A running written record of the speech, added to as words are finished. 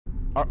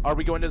Are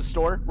we going to the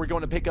store? We're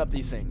going to pick up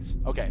these things.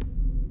 Okay.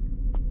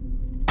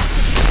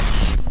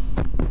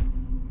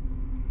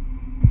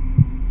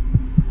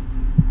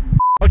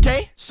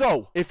 Okay,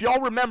 so if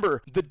y'all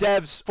remember the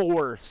devs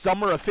for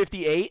Summer of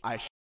 58, I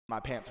shit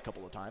my pants a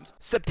couple of times.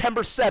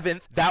 September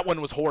 7th, that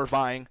one was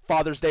horrifying.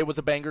 Father's Day was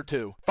a banger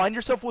too. Find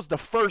Yourself was the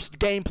first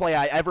gameplay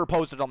I ever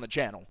posted on the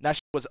channel. That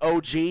shit was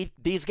OG.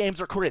 These games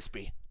are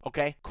crispy,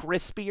 okay?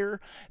 Crispier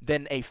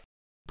than a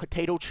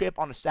potato chip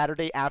on a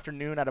Saturday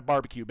afternoon at a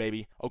barbecue,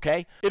 baby,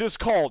 okay? It is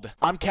called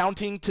I'm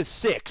Counting to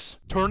 6.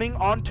 Turning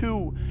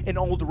onto an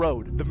old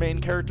road, the main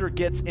character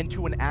gets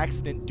into an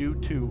accident due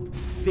to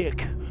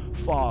thick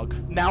fog.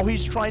 Now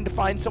he's trying to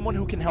find someone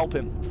who can help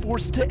him.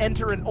 Forced to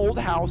enter an old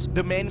house,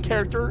 the main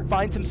character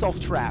finds himself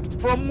trapped,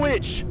 from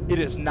which it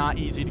is not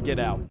easy to get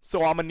out.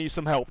 So I'm gonna need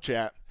some help,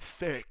 chat.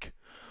 Thick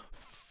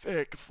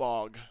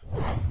fog.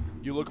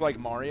 You look like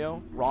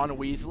Mario? Ron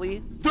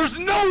Weasley? There's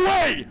no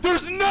way!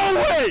 There's no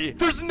way!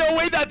 There's no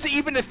way that's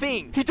even a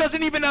thing! He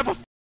doesn't even have a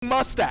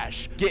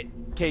mustache!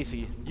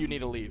 Casey, you need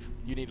to leave.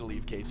 You need to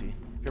leave, Casey.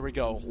 Here we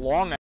go.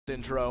 Long ass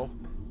intro.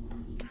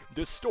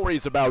 This story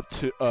is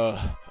about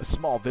a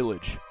small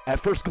village.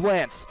 At first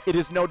glance, it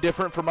is no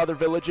different from other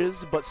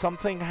villages, but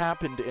something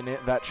happened in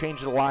it that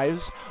changed the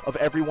lives of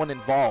everyone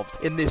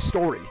involved in this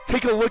story.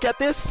 Take a look at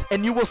this,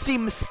 and you will see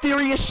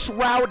mysterious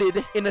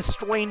shrouded in a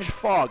strange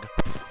fog.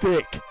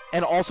 Thick.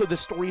 And also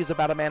this story is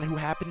about a man who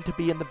happened to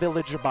be in the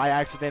village by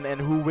accident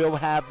and who will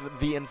have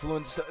the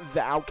influence,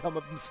 the outcome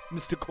of this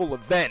mystical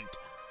event.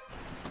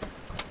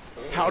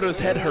 How does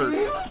head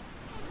hurt?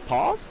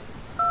 Pause?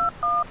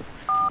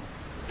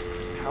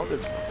 How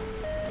does...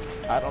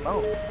 I don't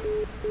know.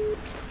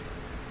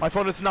 My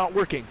phone is not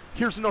working.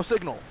 Here's no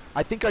signal.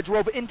 I think I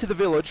drove into the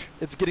village.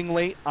 It's getting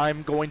late.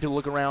 I'm going to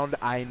look around.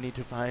 I need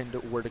to find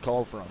where to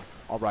call from.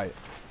 Alright.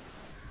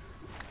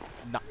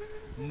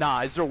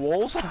 Nah, is there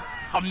wolves?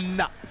 I'm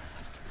not...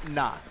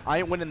 Nah, I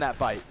ain't winning that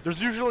fight.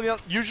 There's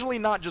usually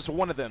not just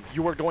one of them.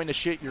 You are going to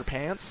shit your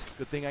pants?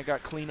 Good thing I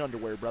got clean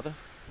underwear, brother.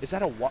 Is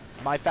that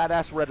my fat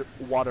ass red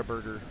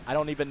Whataburger? I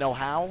don't even know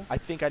how. I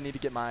think I need to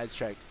get my eyes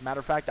checked. Matter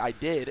of fact, I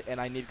did, and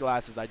I need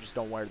glasses. I just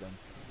don't wear them.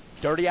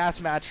 Dirty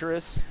ass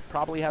mattress.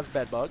 Probably has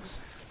bed bugs.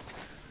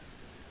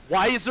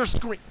 Why is there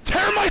screen?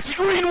 Tear my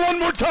screen one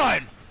more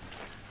time!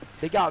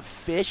 They got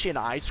fish and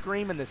ice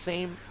cream in the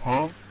same...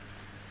 Huh?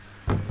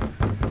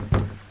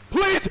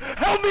 Please,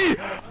 help me!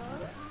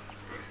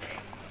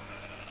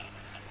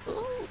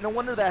 Ooh, no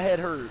wonder that head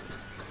hurt.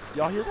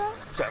 Y'all hear that?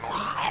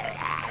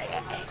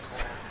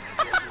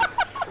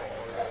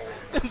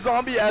 Them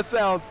zombie ass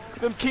sounds.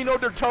 Them Kino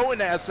der Toten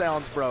ass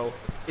sounds, bro.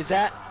 Is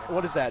that,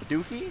 what is that,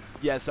 Dookie?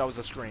 Yes, that was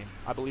a scream.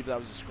 I believe that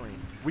was a scream.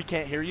 We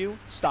can't hear you?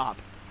 Stop.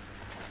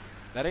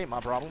 That ain't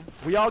my problem.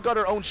 We all got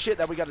our own shit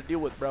that we gotta deal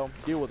with, bro.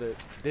 Deal with it.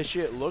 This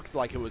shit looked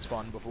like it was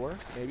fun before,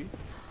 maybe.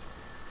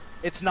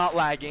 It's not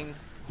lagging.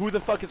 Who the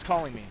fuck is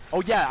calling me?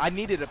 Oh yeah, I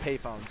needed a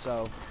payphone,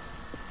 so.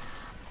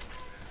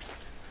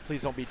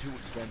 Please don't be too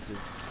expensive.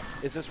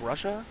 Is this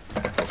Russia?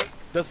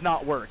 Does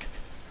not work.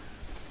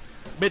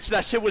 Bitch,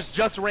 that shit was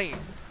just rain.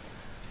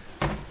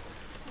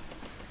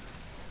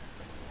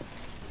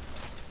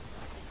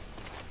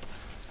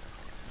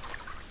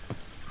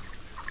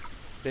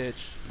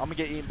 Bitch, I'm gonna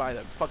get eaten by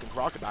the fucking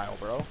crocodile,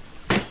 bro.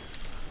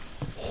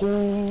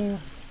 Oh,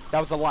 that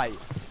was a light.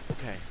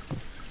 Okay.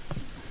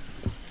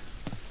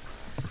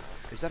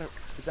 Is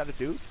that a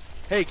dude?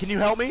 Hey, can you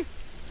help me?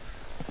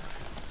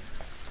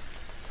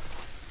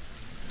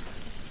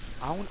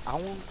 I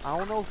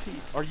don't know if he...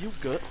 Are you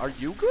good? Are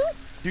you good?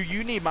 Do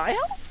you need my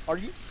help? Are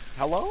you...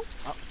 Hello?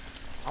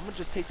 I'm gonna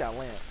just take that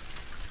lamp.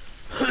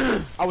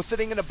 I was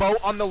sitting in a boat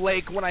on the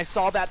lake when I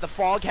saw that the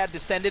fog had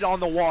descended on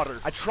the water.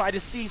 I tried to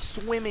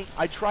swim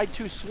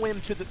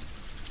to the...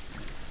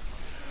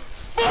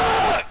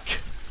 Fuck!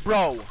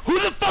 Bro, who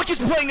the fuck is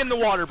playing in the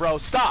water, bro?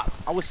 Stop!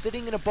 I was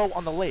sitting in a boat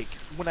on the lake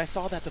when I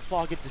saw that the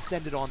fog had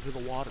descended onto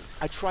the water.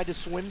 I tried to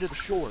swim to the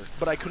shore,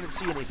 but I couldn't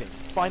see anything.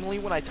 Finally,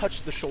 when I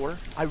touched the shore,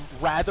 I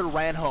rather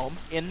ran home.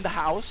 In the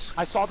house,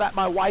 I saw that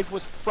my wife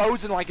was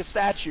frozen like a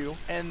statue,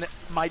 and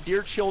my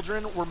dear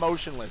children were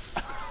motionless.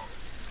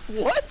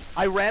 What?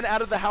 I ran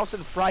out of the house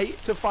in fright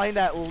to find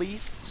at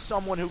least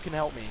someone who can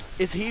help me.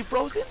 Is he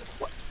frozen?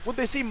 What? Would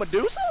they see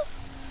Medusa?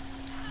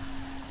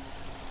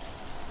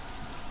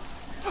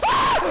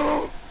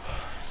 Ah!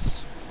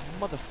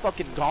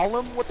 Motherfucking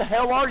Gollum, what the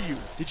hell are you?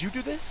 Did you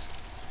do this?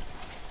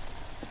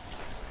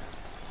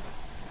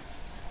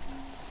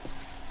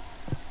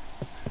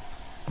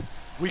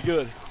 We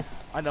good.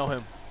 I know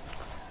him.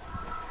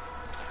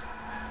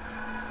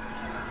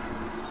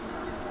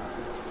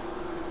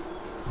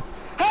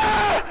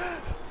 Ah!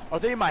 Are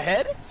they in my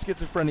head?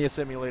 Schizophrenia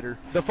simulator.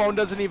 The phone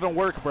doesn't even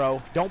work,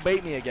 bro. Don't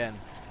bait me again.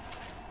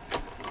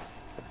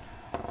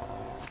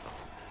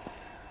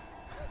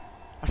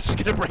 I'm just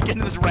gonna break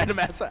into this random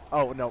ass.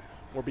 Oh no,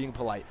 we're being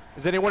polite.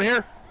 Is anyone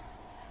here?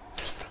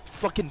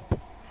 Fucking.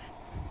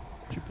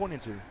 What you pointing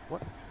to?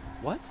 What?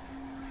 What?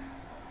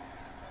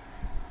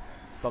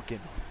 Fucking.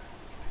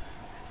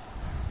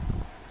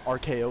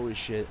 RKO is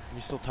shit. Can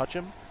you still touch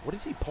him? What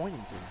is he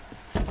pointing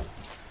to?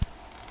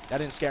 That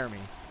didn't scare me.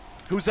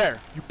 Who's there?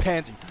 You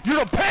pansy.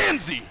 You're a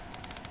pansy!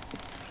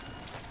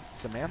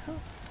 Samantha?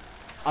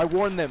 I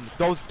warned them.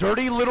 Those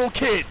dirty little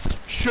kids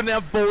shouldn't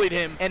have bullied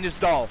him and his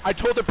doll. I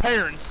told their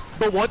parents,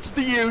 but what's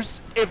the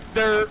use if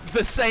they're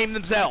the same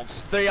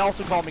themselves? They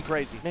also call me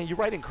crazy. Man, you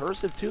write in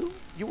cursive too?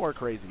 You are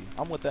crazy.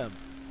 I'm with them.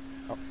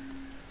 Oh.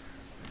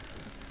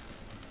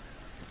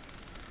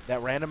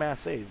 That random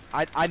ass save.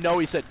 I know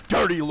he said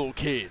dirty little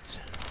kids.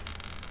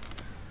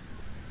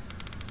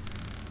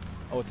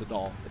 Oh, it's a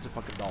doll. It's a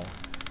fucking doll.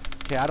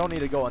 Okay, I don't need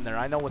to go in there.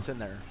 I know what's in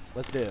there.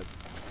 Let's dip.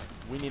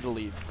 We need to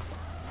leave.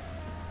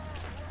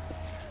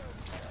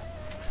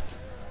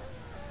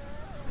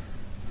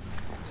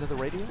 Is that the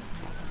radio?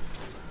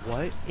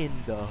 What in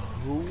the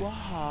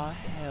hoo-ha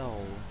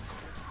hell?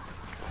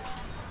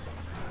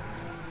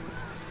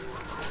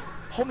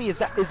 Homie, is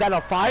that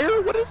a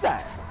fire? What is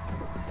that?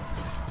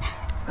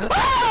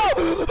 Ah!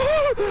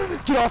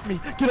 Get off me!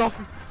 Get off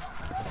me!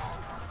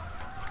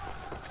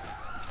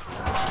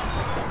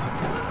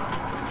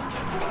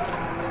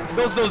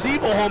 Those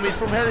evil homies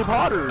from Harry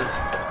Potter.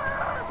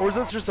 Or is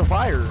this just a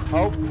fire?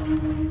 Oh.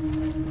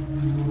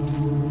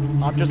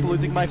 I'm just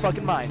losing my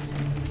fucking mind.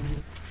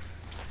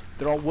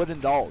 They're all wooden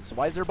dolls.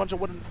 Why is there a bunch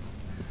of wooden...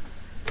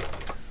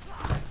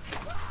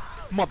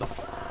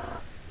 Motherfucker.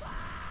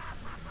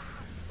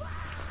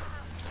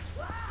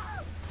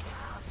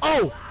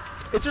 Oh!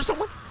 Is there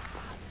someone?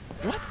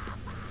 What?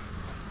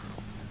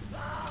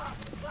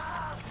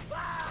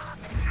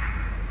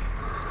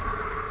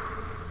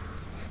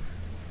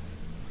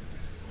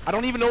 I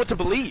don't even know what to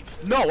believe.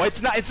 No,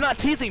 it's not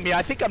teasing me.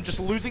 I think I'm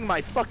just losing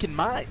my fucking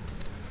mind.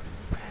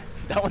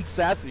 That one's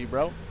sassy,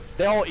 bro.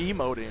 They all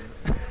emoting.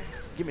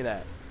 Give me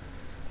that.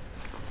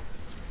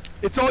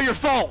 It's all your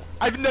fault.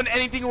 I haven't done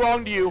anything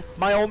wrong to you.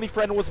 My only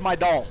friend was my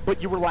doll,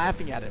 but you were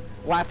laughing at him,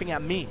 laughing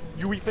at me.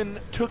 You even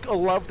took a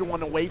loved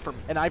one away from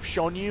me, and I've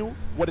shown you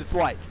what it's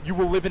like. You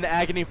will live in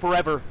agony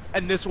forever,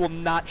 and this will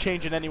not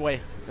change in any way.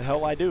 The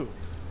hell I do.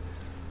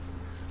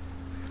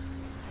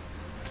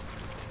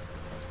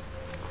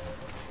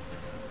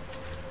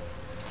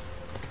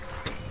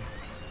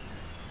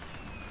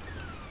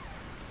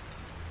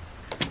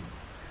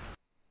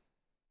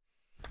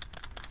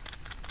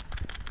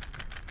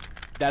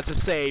 That's a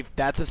save.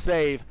 That's a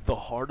save. The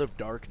Heart of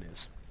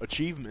Darkness.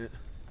 Achievement.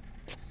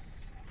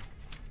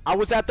 I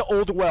was at the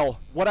old well.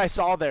 What I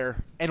saw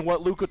there and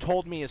what Luca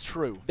told me is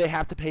true. They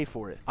have to pay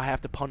for it. I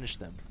have to punish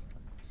them.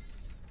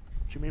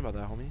 What you mean by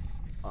that, homie?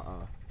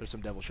 There's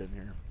some devil shit in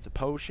here. It's a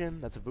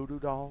potion. That's a voodoo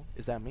doll.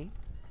 Is that me?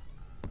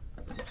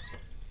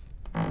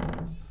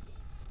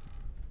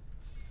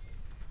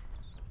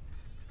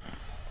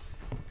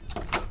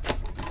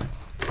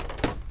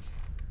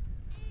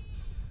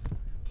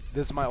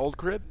 This is my old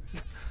crib.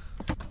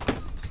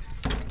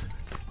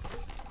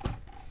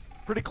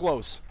 Pretty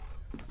close.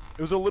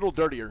 It was a little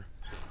dirtier.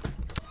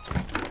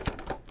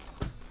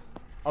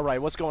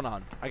 Alright, what's going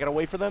on? I gotta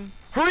wait for them?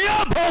 Hurry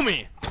up,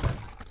 homie!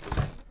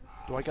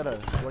 Do I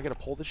gotta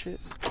pull this shit?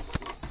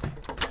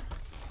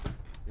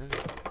 Yeah.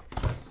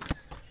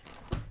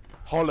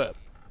 Hold up.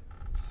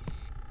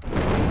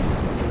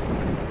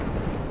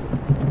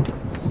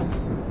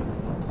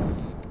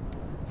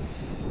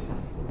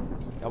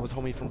 That was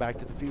homie from Back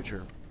to the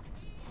Future.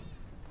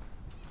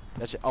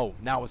 That shit. Oh,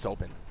 now it's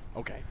open.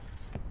 Okay.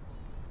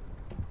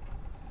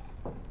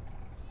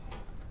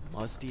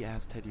 Musty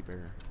ass teddy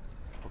bear.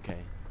 Okay.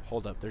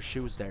 Hold up. There's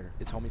shoes there.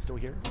 Is homie still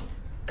here?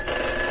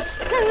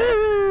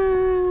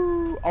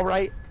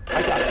 Alright.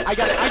 I got it. I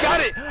got it. I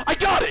got it. I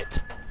got it.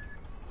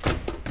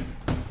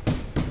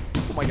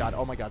 Oh my god.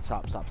 Oh my god.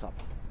 Stop. Stop. Stop.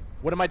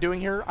 What am I doing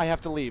here? I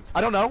have to leave.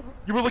 I don't know.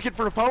 You were looking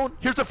for a phone?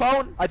 Here's a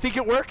phone. I think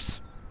it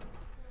works.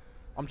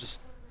 I'm just...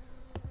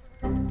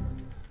 What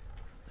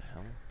the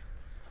hell?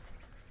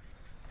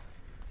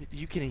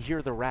 You can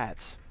hear the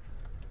rats.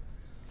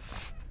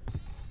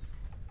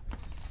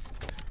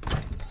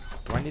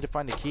 Do I need to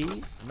find a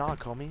key? Nah,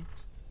 homie.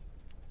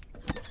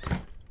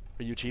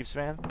 Are you a Chiefs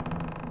fan?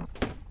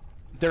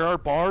 There are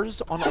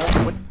bars on all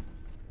the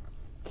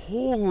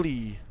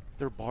Holy!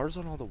 There are bars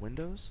on all the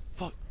windows?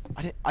 Fuck.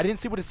 I didn't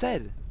see what it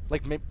said.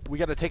 Like, maybe we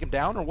gotta take him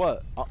down or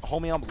what?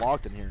 Homie, I'm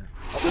locked in here.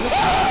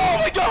 Oh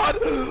my god!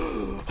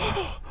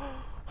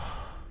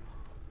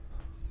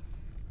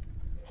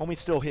 Homie's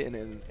still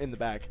hitting in the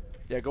back.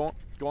 Yeah, go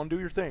on, do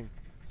your thing.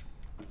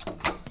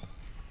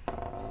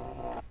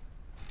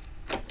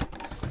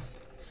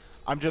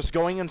 I'm just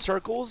going in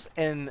circles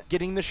and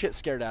getting the shit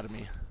scared out of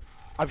me.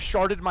 I've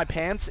sharded my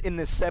pants in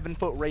this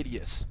 7-foot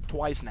radius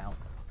twice now.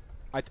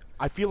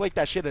 I feel like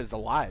that shit is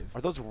alive.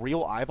 Are those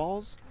real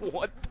eyeballs?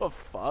 What the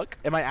fuck?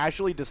 Am I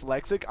actually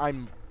dyslexic?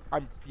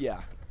 Yeah.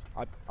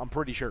 I'm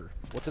pretty sure.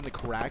 What's in the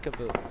crack of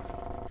the...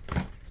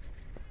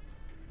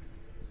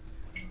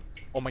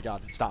 Oh my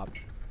god, stop.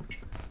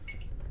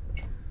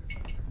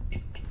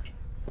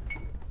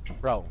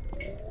 Bro.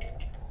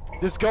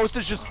 This ghost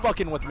is just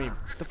fucking with me.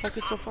 What the fuck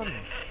is so funny?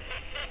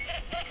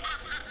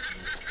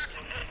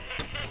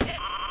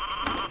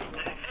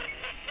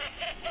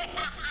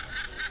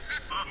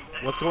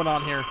 What's going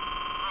on here?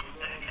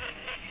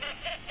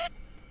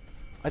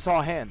 I saw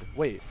a hand.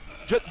 Wait.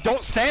 Just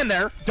don't stand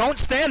there. Don't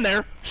stand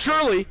there.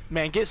 Surely.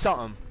 Man, get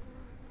something.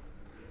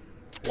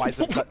 Why is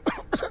it cut?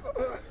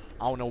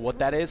 I don't know what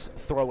that is.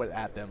 Throw it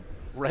at them.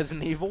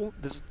 Resident Evil?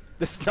 This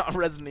is not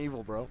Resident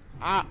Evil, bro.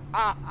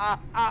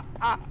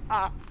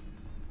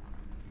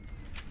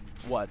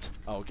 What?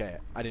 Oh, okay,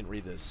 I didn't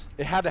read this.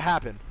 It had to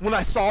happen. When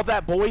I saw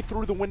that boy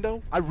through the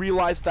window, I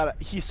realized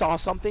that he saw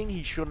something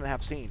he shouldn't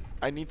have seen.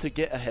 I need to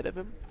get ahead of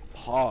him.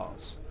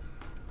 Pause.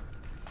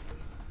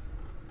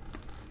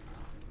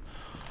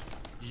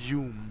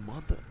 You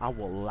mother... I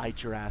will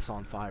light your ass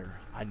on fire.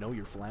 I know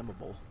you're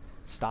flammable.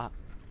 Stop.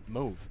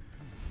 Move.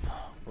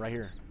 Right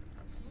here.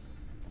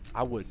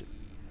 I would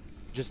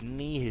just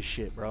knee his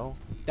shit, bro.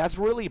 That's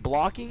really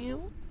blocking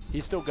you?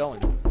 He's still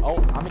going. Oh,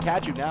 I'm gonna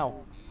catch you now.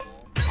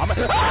 Oh my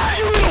god,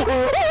 what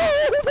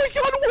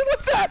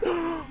was that?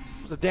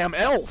 It was a damn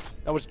elf.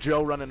 That was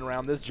Joe running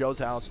around. This is Joe's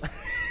house.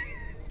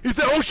 He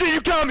said, oh shit,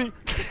 you got me.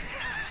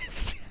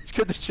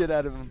 Scared the shit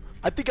out of him.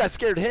 I think I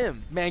scared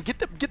him. Man, get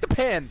the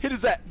pan. Hit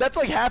his ass. That's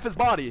like half his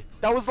body.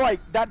 That was like,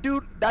 that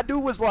dude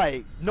was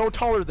like no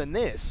taller than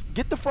this.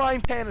 Get the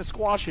frying pan and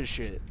squash his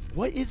shit.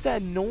 What is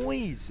that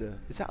noise?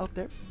 Is that out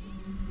there?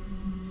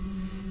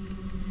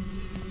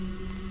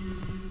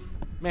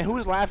 Man, who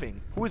is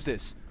laughing? Who is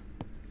this?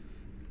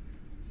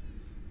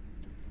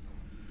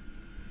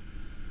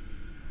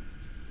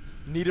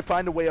 Need to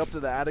find a way up to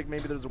the attic.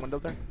 Maybe there's a window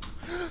there.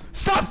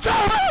 Stop!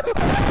 Stop!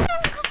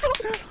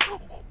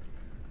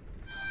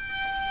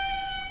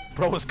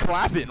 Bro was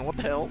clapping. What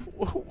the hell?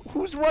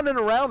 Who's running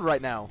around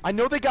right now? I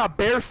know they got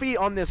bare feet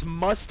on this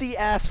musty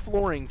ass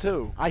flooring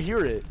too. I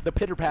hear it. The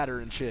pitter patter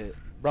and shit.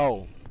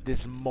 Bro,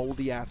 this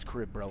moldy ass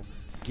crib, bro.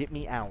 Get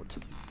me out.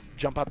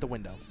 Jump out the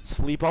window.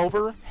 Sleep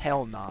over?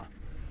 Hell nah.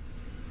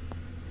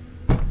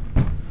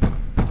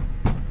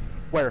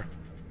 Where?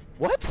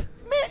 What?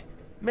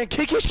 Man,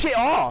 kick his shit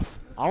off.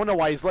 I don't know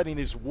why he's letting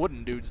these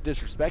wooden dudes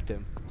disrespect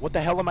him. What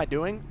the hell am I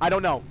doing? I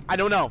don't know. I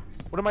don't know.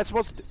 What am I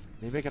supposed to do?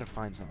 Maybe I gotta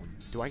find something.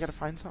 Do I gotta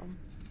find something?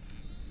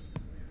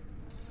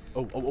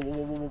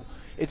 Oh.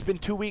 It's been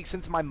 2 weeks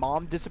since my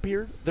mom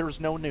disappeared. There's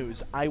no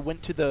news. I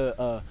went to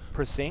the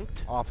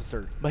precinct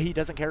officer, but he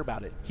doesn't care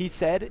about it. He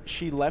said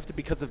she left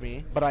because of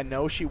me, but I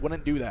know she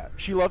wouldn't do that.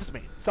 She loves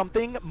me.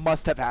 Something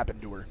must have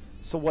happened to her.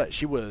 So what?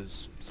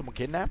 Someone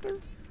kidnapped her?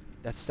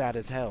 That's sad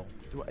as hell.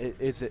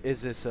 Is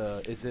this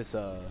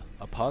a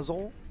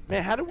puzzle?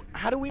 Man,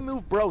 how do we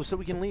move bro so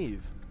we can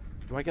leave?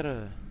 Do I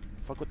gotta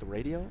fuck with the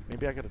radio?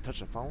 Maybe I gotta touch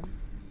the phone?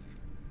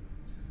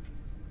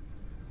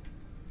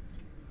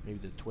 Maybe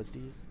the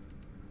twisties?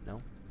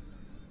 No?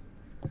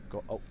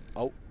 Go,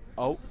 oh.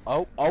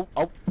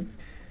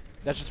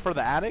 That's just for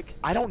the attic?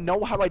 I don't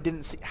know how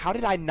how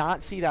did I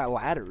not see that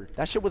ladder?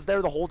 That shit was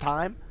there the whole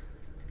time?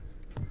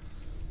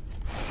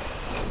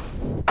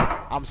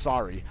 I'm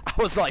sorry. I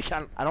was like,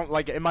 I don't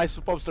like, am I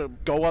supposed to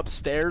go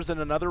upstairs in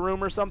another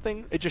room or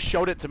something? It just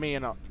showed it to me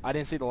and I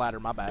didn't see the ladder.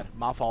 My bad.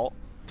 My fault.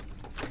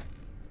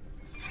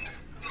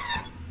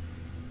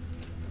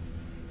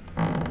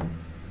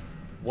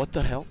 What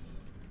the hell?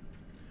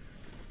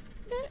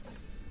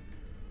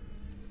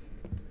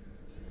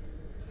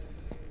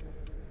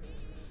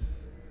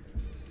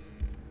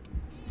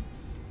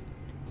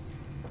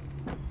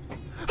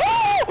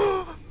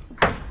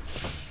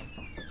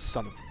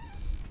 Son of...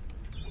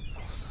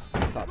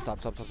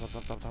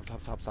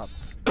 Stop.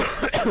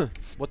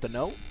 What the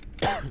no?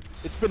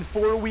 It's been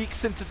 4 weeks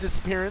since the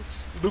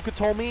disappearance. Luca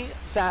told me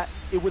that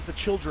it was the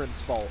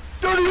children's fault.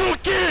 Dirty little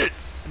kids!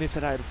 And he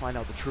said I had to find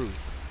out the truth.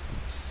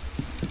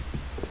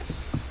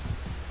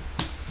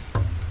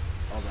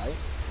 Alright.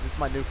 Is this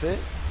my new fit?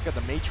 Got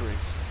the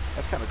Matrix.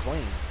 That's kind of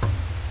clean.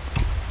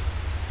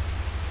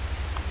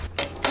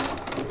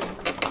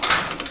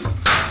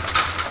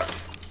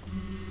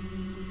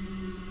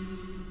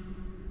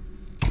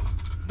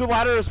 The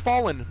ladder has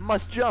fallen.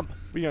 Must jump.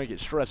 We're gonna get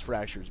stress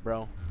fractures,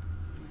 bro.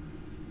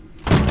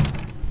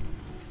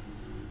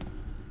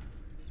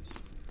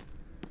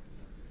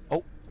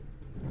 Oh.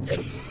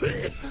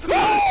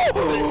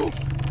 Oh!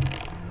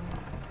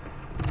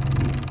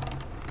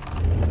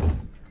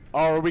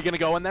 Oh, are we gonna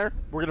go in there?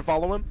 We're gonna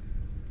follow him?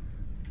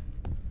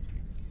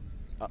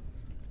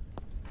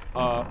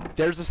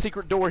 There's a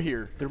secret door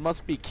here. There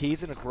must be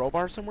keys and a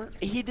crowbar somewhere.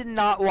 He did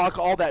not lock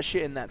all that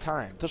shit in that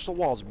time. Touch the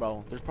walls,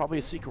 bro. There's probably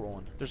a secret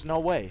one. There's no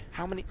way.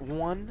 How many?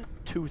 1,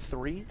 2,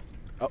 3?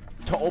 Oh,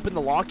 to open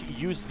the lock,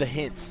 use the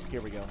hints.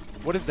 Here we go.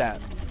 What is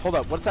that? Hold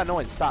up. What's that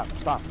noise? Stop.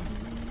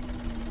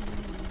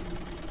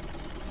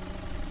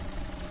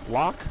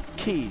 Lock,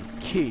 key.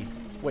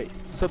 Wait,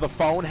 so the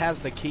phone has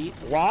the key?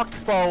 Lock,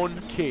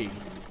 phone, key.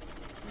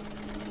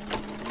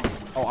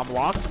 Oh, I'm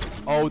locked?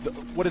 Oh,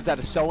 what is that,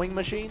 a sewing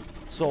machine?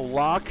 So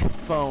lock,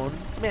 phone.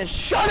 Man,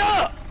 shut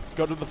up!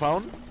 Go to the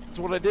phone? That's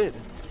what I did.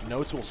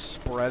 Notes will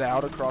spread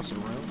out across the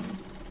room.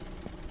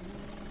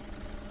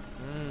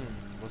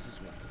 What's this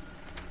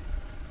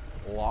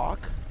one? Lock,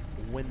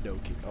 window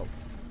key. Oh,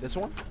 this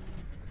one?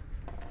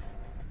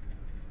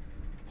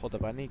 Hold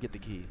up, I need to get the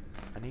key.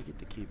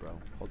 Bro.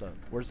 Hold up.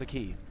 Where's the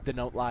key? The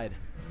note lied.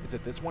 Is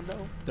it this one,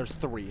 though? There's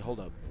 3. Hold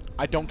up.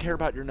 I don't care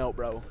about your note,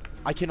 bro.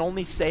 I can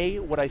only say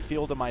what I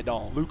feel to my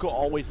doll. Luca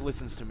always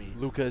listens to me.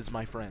 Luca is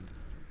my friend.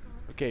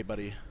 Okay,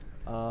 buddy.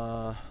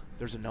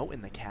 There's a note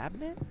in the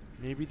cabinet?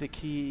 Maybe the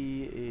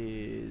key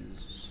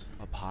is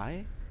up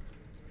high?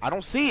 I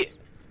don't see it!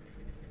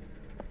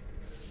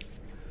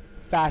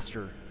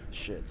 Faster.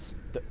 Shits.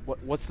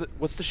 What's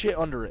the shit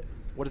under it?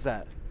 What is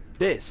that?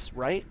 This,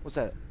 right? What's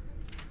that?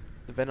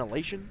 The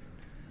ventilation?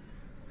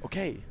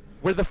 Okay.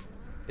 Where the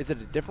is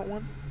it a different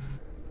one?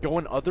 Go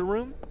in other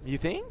room? You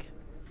think?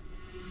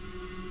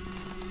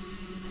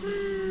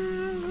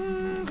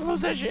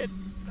 Close that shit.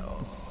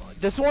 Oh,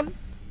 this one?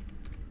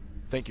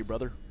 Thank you,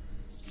 brother.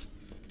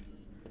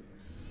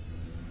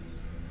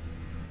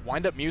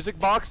 Wind up music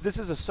box? This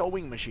is a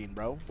sewing machine,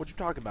 bro. What you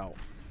talking about?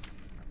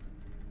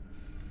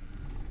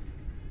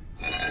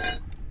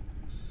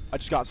 I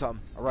just got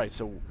something. Alright,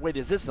 so wait,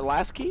 is this the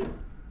last key?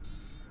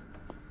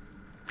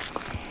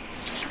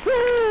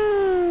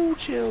 Woo!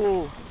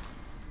 Chill.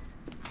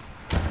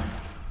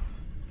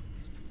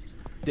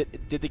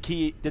 Did the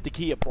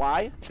key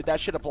apply? Did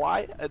that shit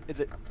apply?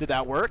 Did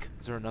that work?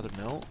 Is there another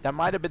note? That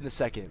might have been the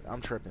second.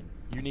 I'm tripping.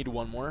 You need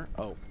one more?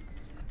 Oh.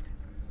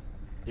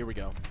 Here we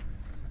go.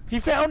 He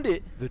found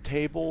it! The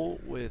table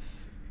with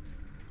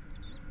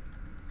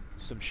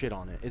some shit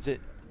on it. Is it?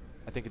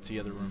 I think it's the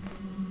other room.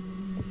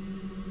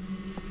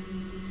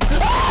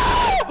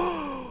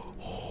 Oh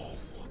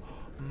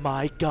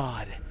my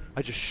god.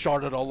 I just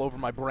sharted all over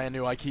my brand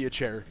new IKEA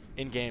chair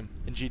in game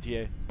in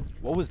GTA.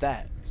 What was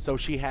that? So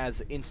she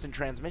has instant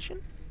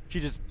transmission? She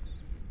just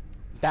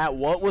that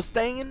what was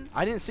staying?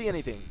 I didn't see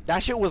anything.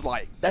 That shit was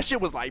like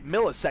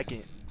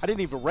millisecond. I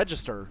didn't even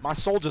register. My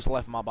soul just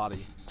left my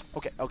body.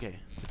 Okay.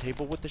 The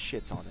table with the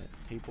shits on it.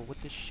 Table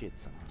with the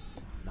shits on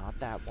it. Not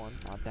that one.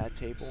 Not that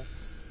table.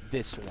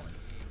 This one.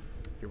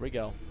 Here we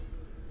go.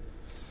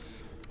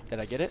 Did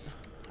I get it?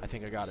 I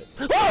think I got it.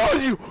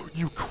 Oh,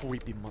 you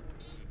creepy mother.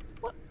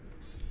 What?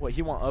 What,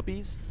 he want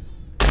uppies?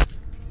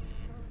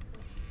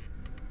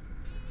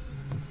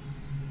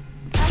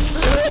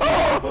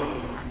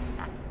 Oh!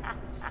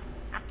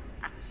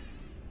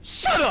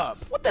 Shut up!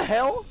 What the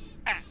hell?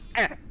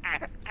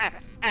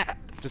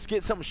 Just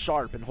get something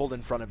sharp and hold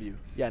in front of you.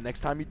 Yeah, next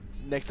time you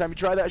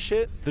try that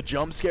shit, the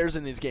jump scares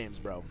in these games,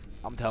 bro.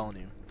 I'm telling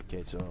you.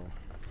 Okay, so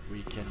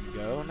we can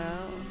go now.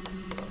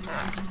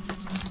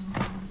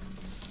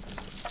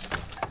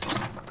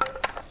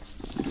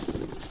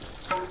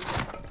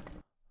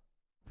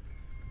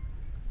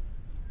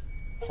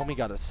 Homie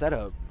got a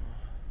setup.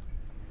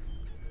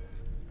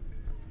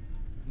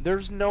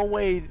 There's no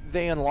way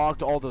they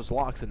unlocked all those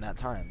locks in that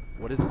time.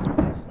 What is this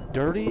place?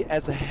 Dirty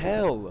as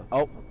hell.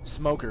 Oh,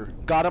 smoker.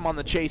 Got him on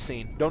the chase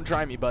scene. Don't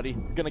try me, buddy.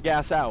 You're gonna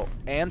gas out.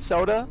 And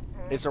soda?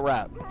 It's a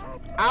wrap.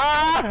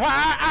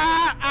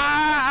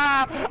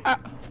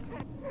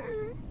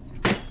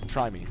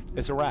 Try me.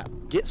 It's a wrap.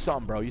 Get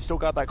some, bro. You still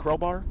got that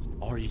crowbar?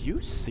 Are you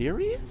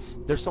serious?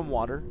 There's some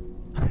water.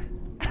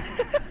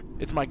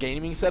 It's my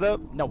gaming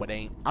setup? No, it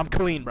ain't. I'm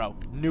clean, bro.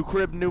 New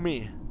crib, new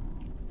me.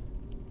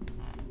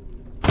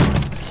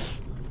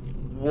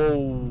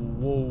 Whoa.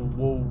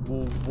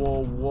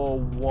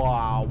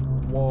 Wow.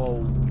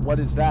 Whoa. What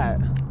is that?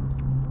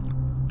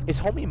 Is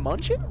homie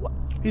munching? What?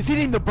 He's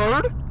eating the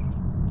bird?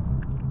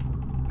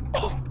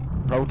 Oh.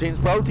 Protein's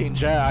protein,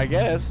 yeah, I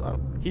guess.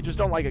 He just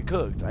don't like it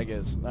cooked, I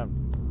guess.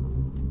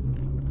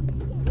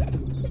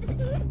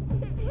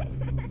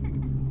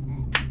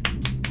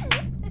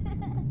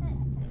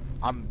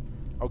 I'm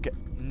okay.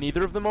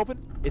 Neither of them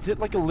open? Is it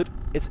like a lit?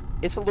 It's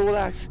a little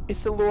ass.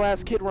 It's the little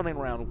ass kid running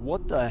around.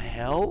 What the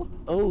hell?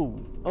 Oh.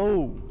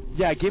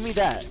 Yeah, give me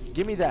that.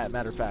 Give me that.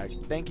 Matter of fact.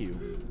 Thank you.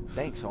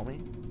 Thanks,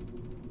 homie.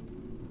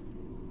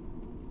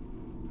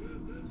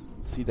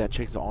 See that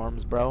chick's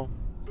arms, bro?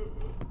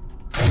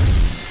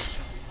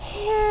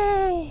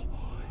 Oh,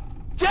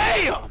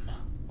 damn!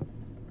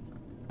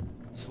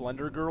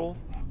 Slender girl.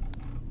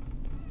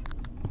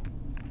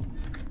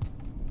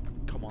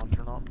 Come on,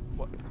 turn on.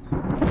 What?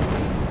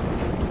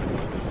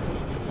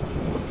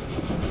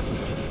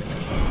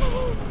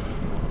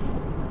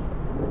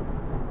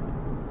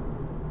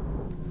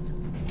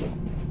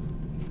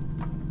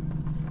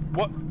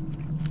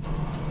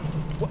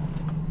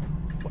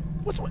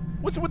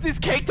 What's with these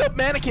caked up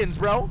mannequins,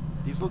 bro?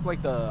 These look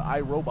like the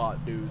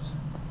iRobot dudes.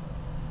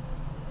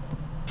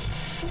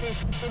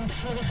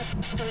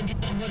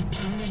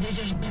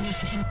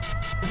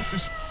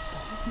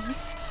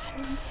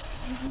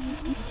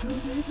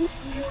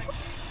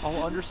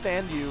 I'll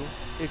understand you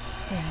if...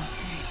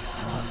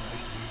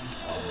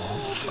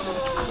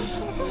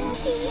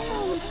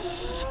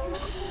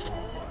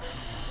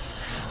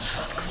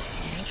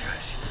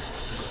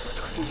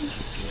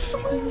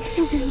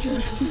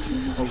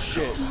 Oh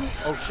shit.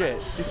 Oh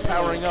shit. He's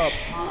powering up.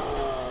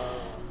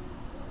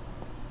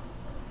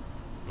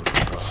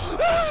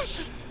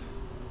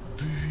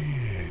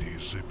 Двери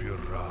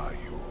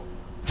запираю.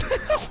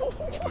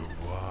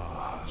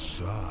 Два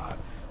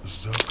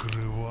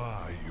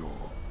закрываю.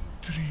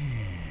 Три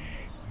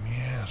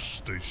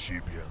места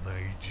себе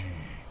найди.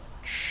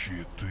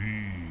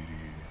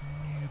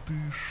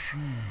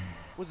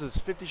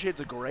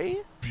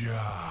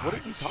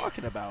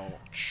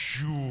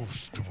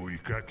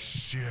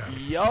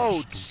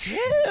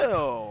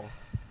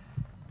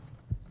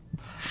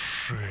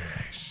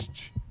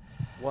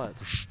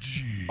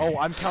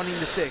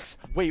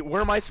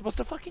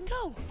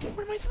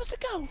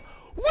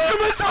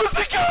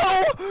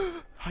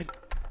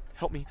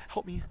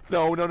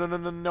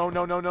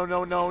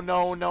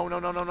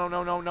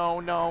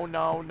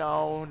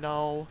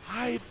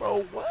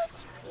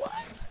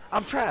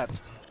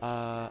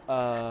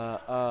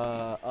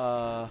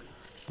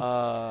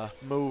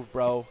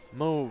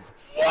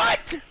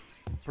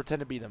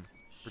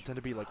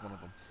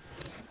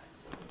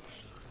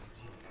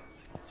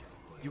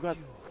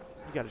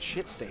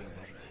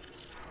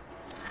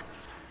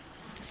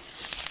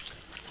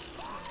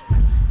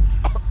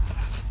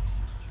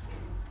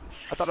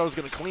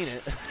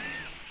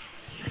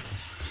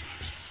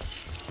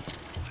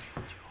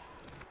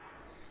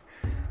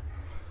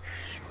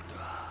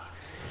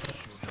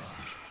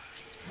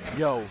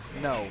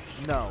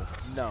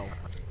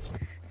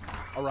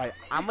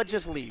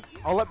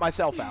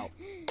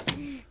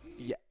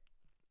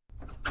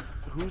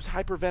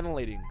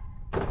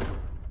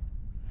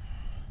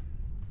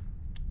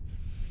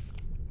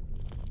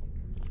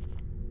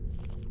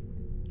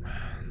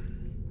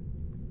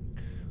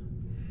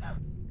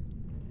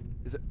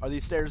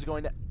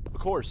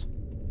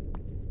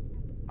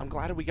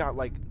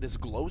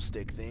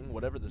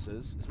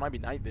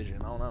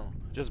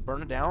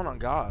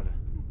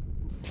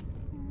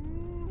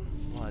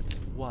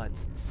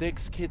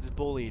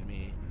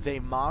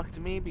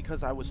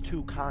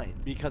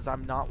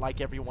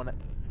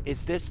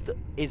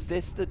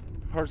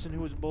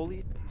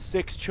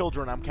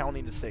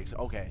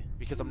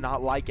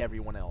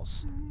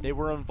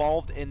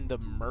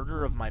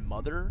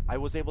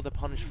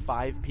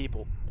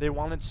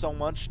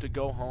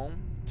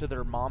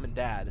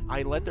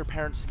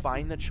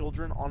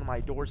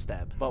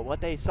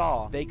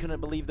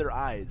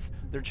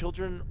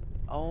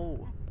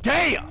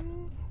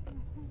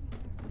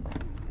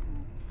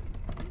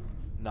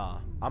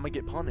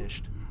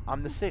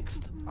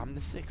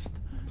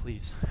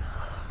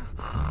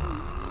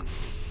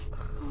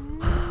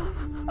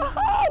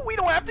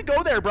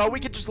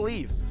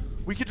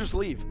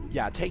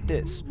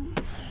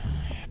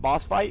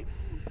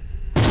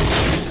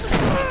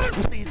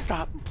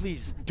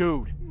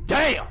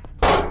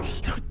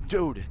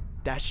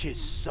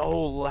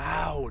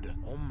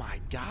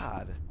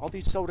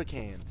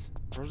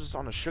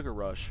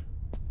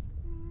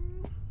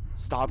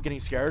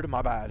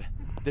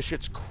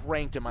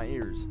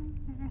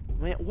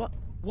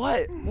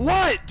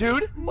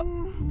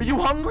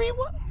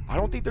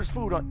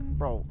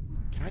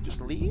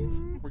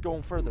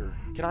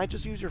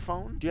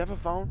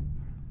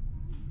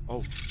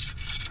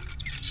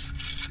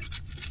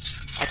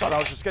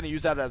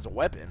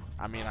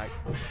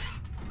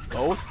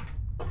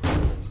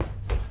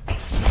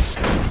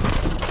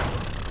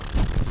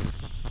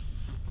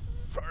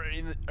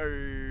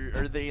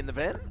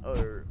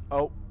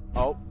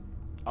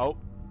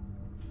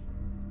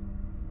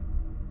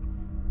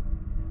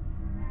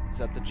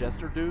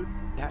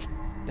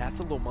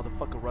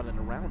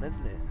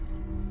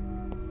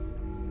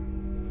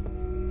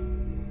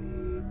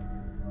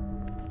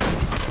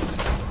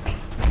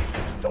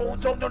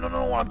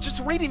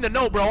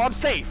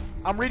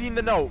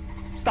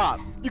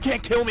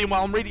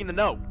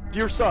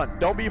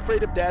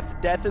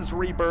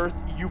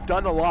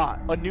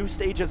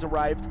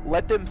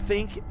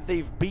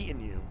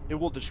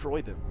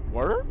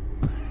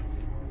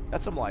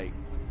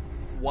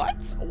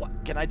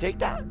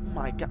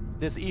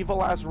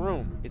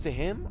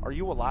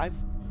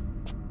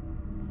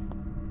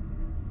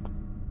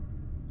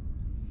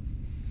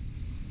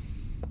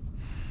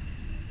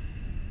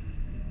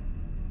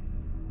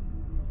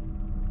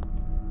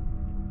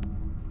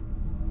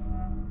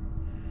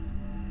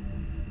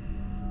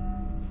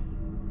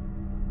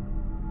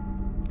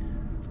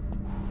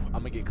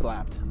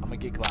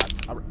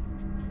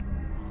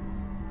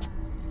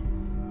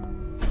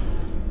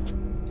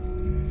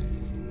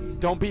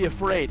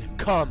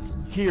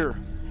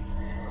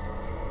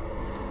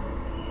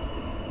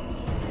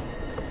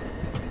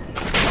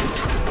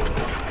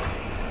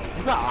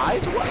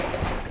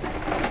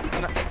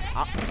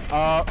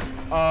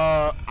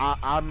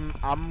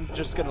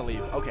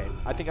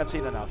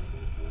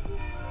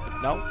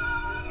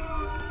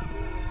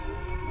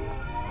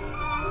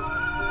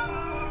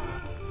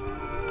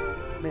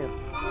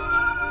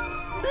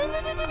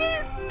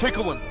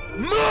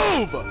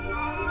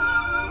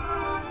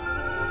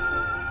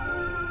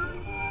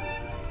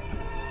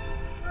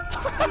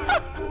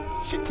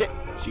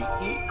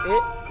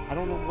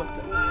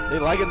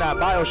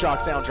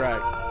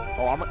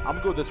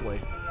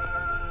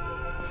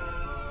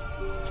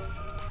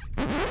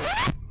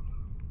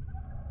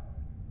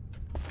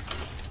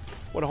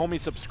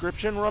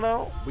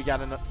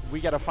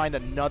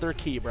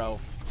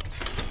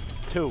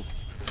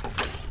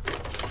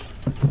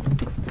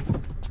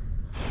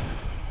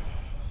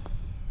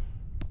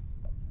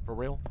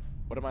 real?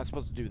 What am I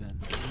supposed to do then?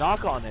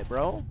 Knock on it,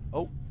 bro.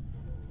 Oh.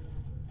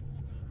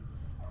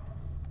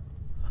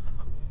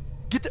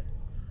 Get the...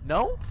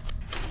 No?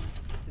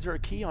 Is there a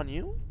key on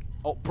you?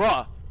 Oh,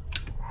 bruh.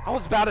 I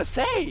was about to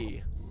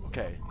say.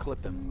 Okay,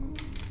 clip them.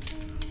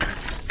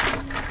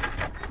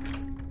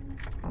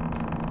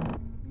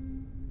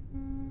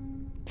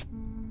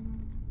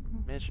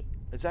 Mitch,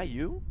 is that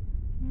you?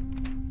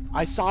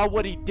 I saw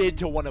what he did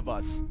to one of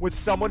us with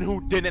someone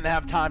who didn't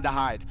have time to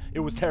hide. It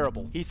was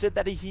terrible. He said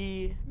that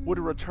he would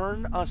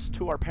return us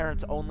to our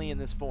parents only in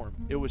this form.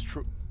 It was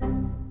true.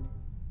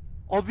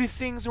 All these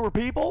things were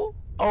people?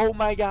 Oh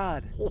my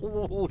god.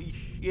 Holy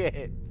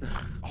shit.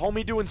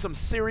 Homie doing some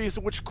serious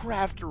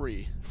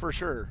witchcraftery, for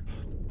sure.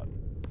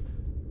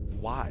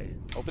 Why?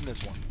 Open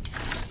this one.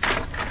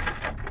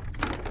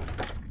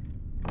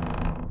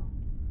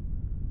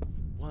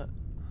 What?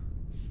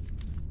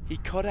 He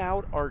cut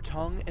out our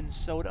tongue and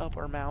sewed up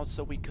our mouths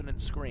so we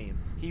couldn't scream.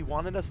 He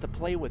wanted us to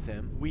play with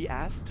him. We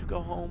asked to go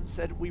home,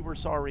 said we were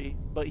sorry,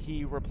 but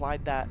he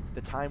replied that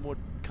the time would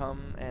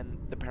come and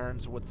the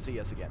parents would see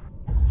us again.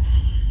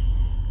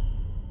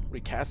 Would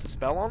he cast a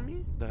spell on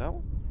me? The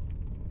hell?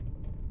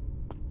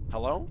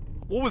 Hello?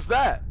 What was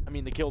that? I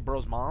mean, they killed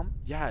bro's mom?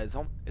 Yeah, is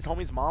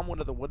homie's mom one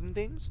of the wooden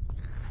things?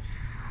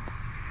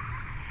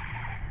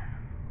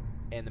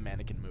 And the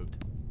mannequin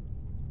moved.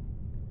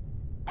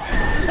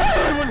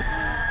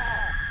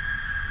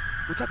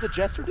 Was that the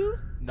jester dude?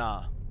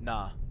 Nah.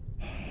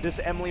 This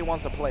Emily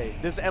wants to play.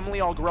 This Emily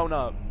all grown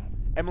up.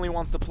 Emily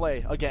wants to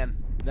play again.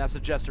 And that's the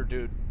jester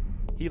dude.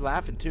 He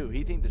laughing too.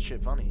 He think this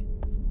shit funny.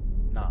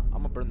 Nah,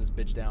 I'm gonna burn this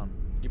bitch down.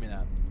 Give me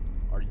that.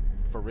 Are you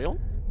for real?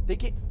 They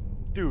can't.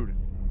 Dude.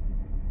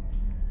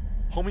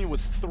 Homie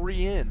was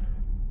 3 in.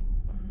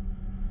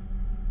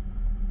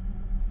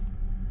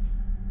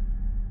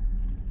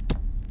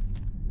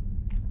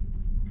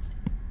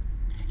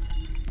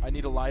 I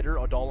need a lighter,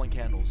 a doll, and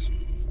candles.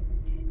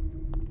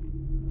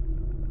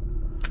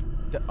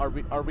 Are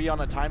we on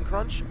a time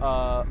crunch?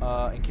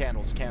 And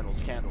candles.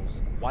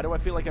 Why do I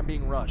feel like I'm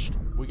being rushed?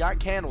 We got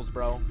candles,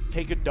 bro.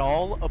 Take a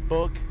doll, a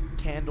book,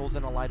 candles,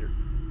 and a lighter.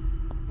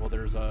 Well,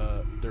 there's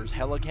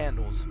hella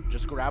candles.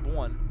 Just grab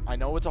one. I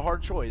know it's a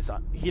hard choice.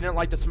 He didn't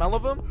like the smell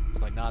of them.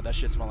 It's like, nah, that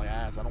shit smell like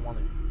ass. I don't want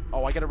it.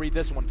 Oh, I gotta read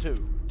this one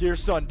too. Dear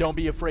son, don't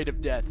be afraid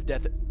of death.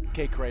 Death.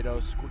 Okay,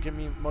 Kratos. Give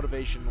me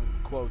motivation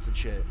quotes and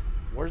shit.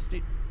 Where's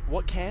the...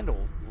 What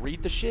candle?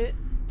 Read the shit?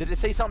 Did it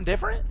say something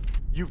different?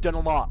 You've done a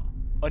lot.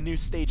 A new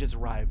stage has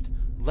arrived.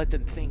 Let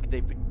them think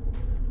they've been...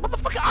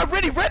 Motherfucker, I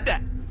already read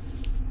that!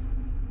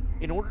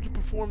 In order to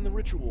perform the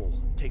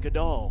ritual, take a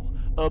doll,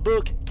 a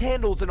book,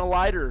 candles, and a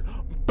lighter.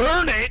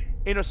 Burn it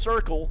in a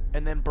circle,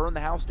 and then burn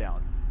the house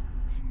down.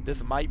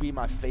 This might be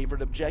my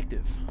favorite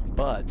objective,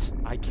 but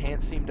I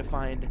can't seem to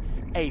find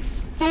a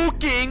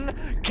fucking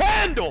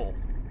candle!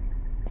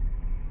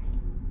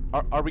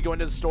 Are we going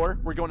to the store?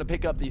 We're going to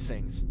pick up these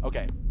things.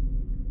 Okay.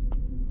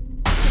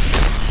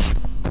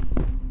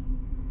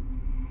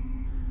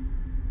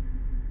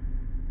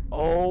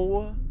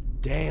 Oh,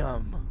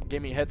 damn.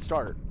 Gave me a head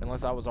start,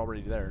 unless I was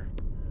already there.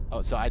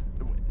 Oh, so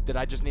did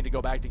I just need to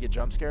go back to get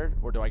jump scared,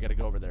 or do I gotta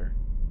go over there?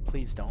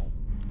 Please don't.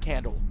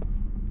 Candle,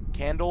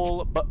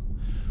 but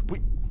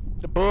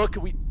the book.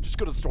 We just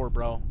go to the store,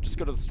 bro. Just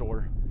go to the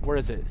store. Where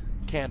is it?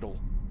 Candle.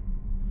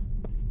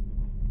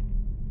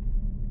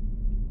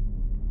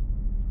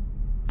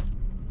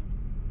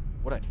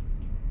 What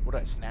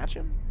did I snatch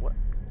him? What?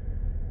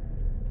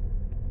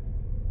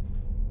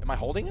 Am I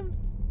holding him?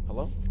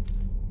 Hello?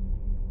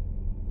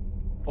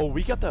 Oh,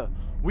 we got the.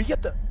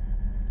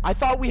 I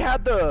thought we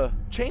had the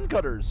chain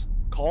cutters.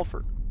 Call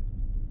for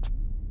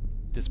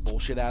this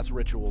bullshit ass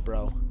ritual,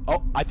 bro.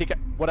 Oh, I think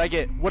what'd I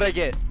get? What did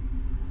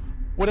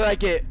I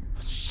get?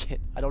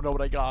 Shit, I don't know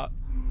what I got.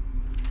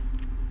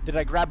 Did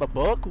I grab a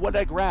book? What did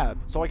I grab?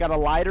 So I got a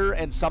lighter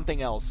and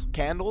something else.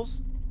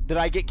 Candles? Did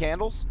I get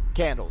candles?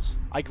 Candles.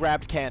 I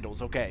grabbed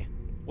candles, okay.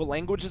 What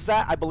language is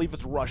that? I believe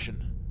it's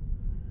Russian.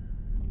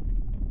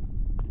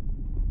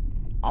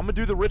 I'm gonna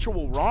do the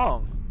ritual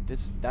wrong.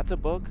 That's a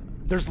book?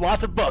 There's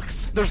lots of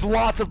books.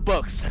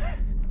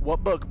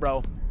 What book,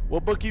 bro?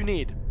 What book you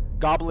need?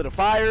 Goblet of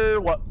Fire?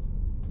 What?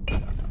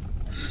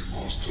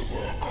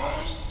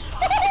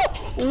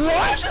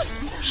 What?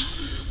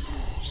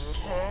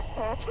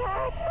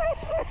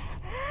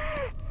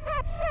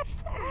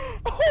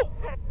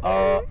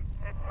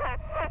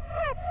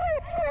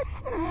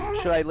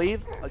 Should I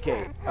leave?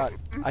 Okay,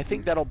 I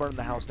think that'll burn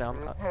the house down.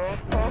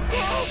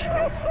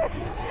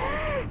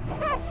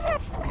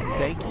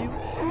 Thank you.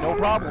 No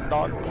problem,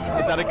 dog.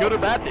 Is that a good or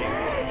bad thing?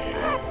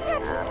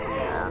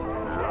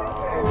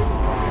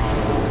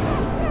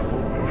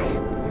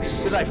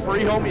 Did I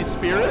free homie's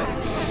spirit?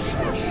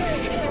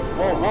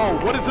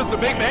 Whoa, what is this, a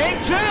Big Bang?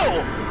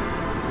 Chill!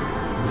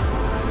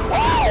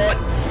 Oh!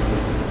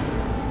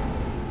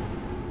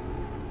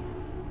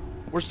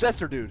 Where's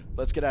Chester, dude?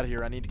 Let's get out of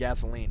here. I need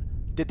gasoline.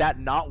 Did that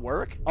not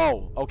work?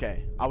 Oh,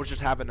 okay. I was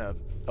just having a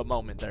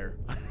moment there.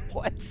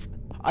 What?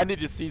 I need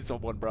to see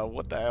someone, bro.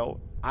 What the hell?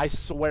 I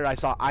swear I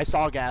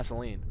saw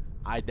gasoline.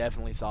 I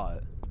definitely saw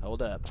it.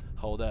 Hold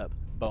up.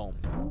 Boom.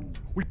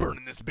 We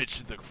burning this bitch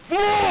to the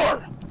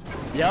floor!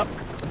 Yep.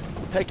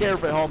 Take care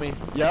of it, homie.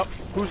 Yep.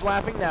 Who's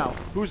laughing now?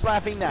 Who's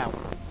laughing now?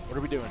 What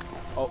are we doing?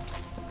 Oh.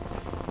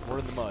 We're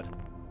in the mud.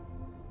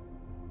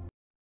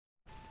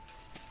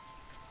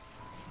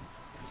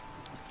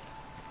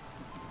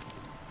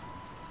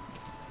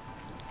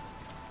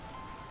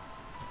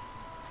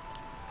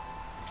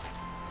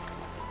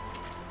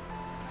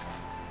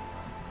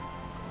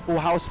 Oh,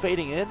 how's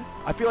fading in?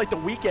 I feel like the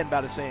weekend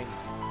about to sing.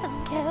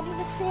 I'm counting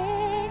the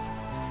six,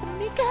 the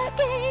Mika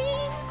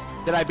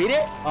games. Did I beat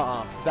it?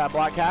 Is that a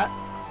black cat?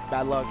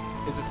 Bad luck.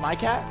 Is this my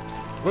cat?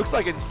 Looks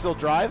like it can still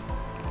drive.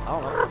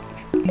 I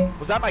don't know.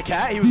 Was that my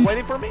cat? He was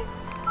waiting for me?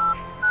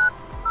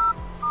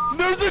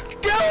 There's a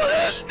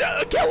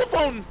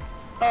telephone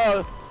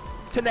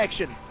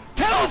connection.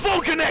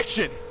 Telephone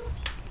connection!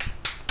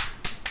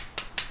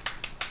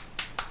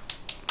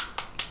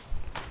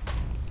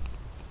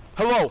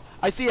 Hello,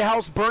 I see a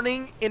house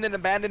burning in an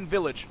abandoned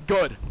village.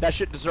 Good, that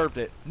shit deserved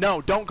it.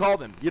 No, don't call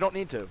them. You don't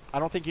need to. I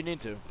don't think you need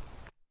to.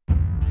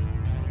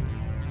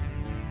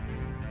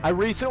 I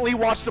recently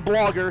watched a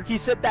blogger. He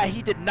said that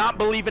he did not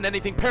believe in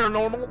anything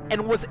paranormal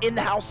and was in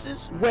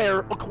houses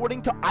where,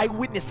 according to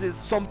eyewitnesses,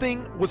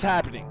 something was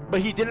happening.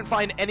 But he didn't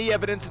find any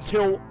evidence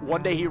until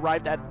one day he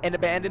arrived at an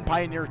abandoned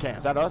pioneer camp.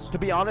 Is that us? To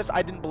be honest,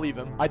 I didn't believe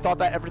him. I thought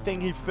that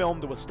everything he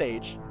filmed was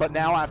staged. But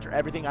now, after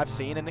everything I've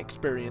seen and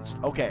experienced,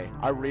 okay,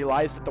 I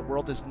realize that the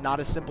world is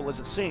not as simple as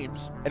it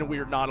seems, and we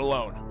are not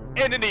alone.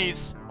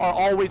 Enemies are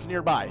always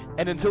nearby,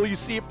 and until you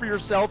see it for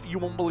yourself, you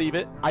won't believe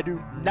it. I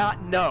do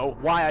not know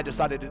why I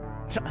decided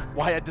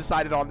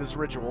on this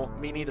ritual.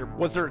 Me neither.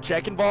 Was there a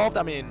check involved?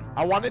 I mean,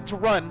 I wanted to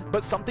run,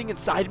 but something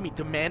inside me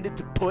demanded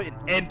to put an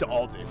end to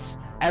all this.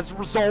 As a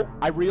result,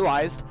 I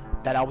realized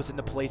that I was in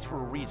the place for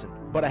a reason,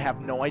 but I have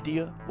no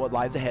idea what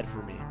lies ahead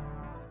for me.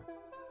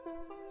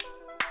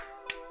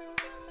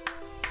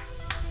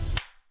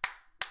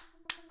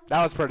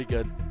 That was pretty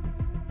good.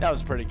 That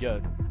was pretty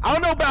good. I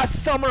don't know about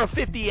Summer of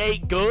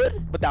 58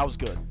 good, but that was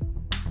good.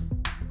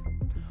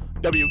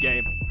 W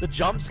game. The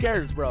jump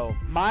scares, bro.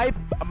 My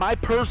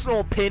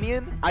personal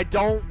opinion, I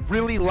don't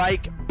really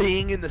like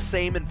being in the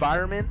same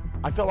environment.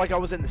 I felt like I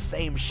was in the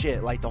same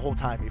shit like the whole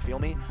time, you feel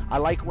me? I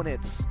like when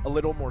it's a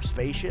little more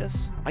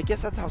spacious. I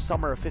guess that's how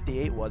Summer of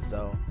 58 was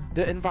though.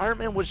 The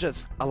environment was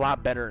just a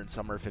lot better in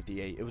Summer of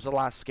 58. It was a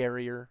lot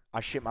scarier.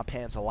 I shit my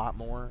pants a lot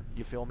more,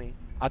 you feel me?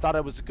 I thought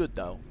it was good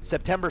though.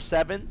 September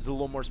 7th is a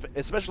little more,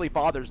 especially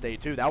Father's Day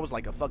too. That was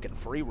like a fucking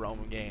free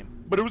roam game.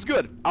 But it was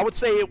good. I would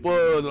say it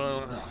was,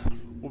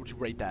 what would you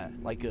rate that?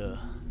 Like the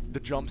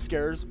jump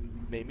scares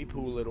made me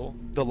poo a little.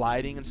 The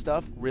lighting and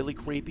stuff, really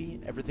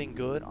creepy. Everything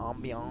good.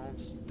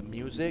 Ambiance. The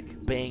music,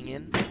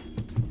 banging.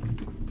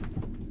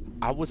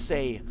 I would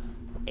say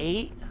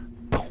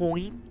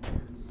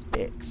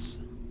 8.6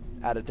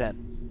 out of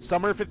 10.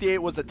 Summer 58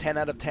 was a 10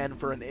 out of 10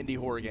 for an indie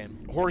horror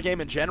game. Horror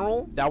game in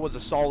general, that was a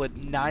solid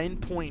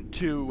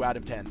 9.2 out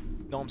of 10.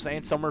 Know what I'm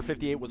saying? Summer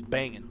 58 was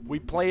banging. We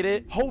played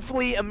it.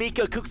 Hopefully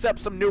Amika cooks up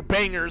some new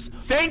bangers.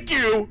 Thank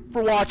you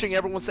for watching.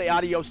 Everyone say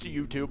adios to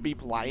YouTube. Be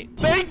polite.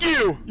 Thank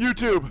you,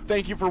 YouTube.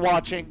 Thank you for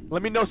watching.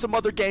 Let me know some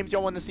other games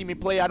y'all want to see me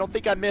play. I don't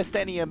think I missed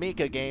any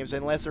Amika games.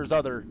 Unless there's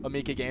other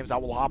Amika games, I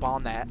will hop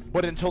on that.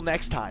 But until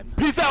next time,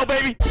 peace out,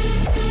 baby.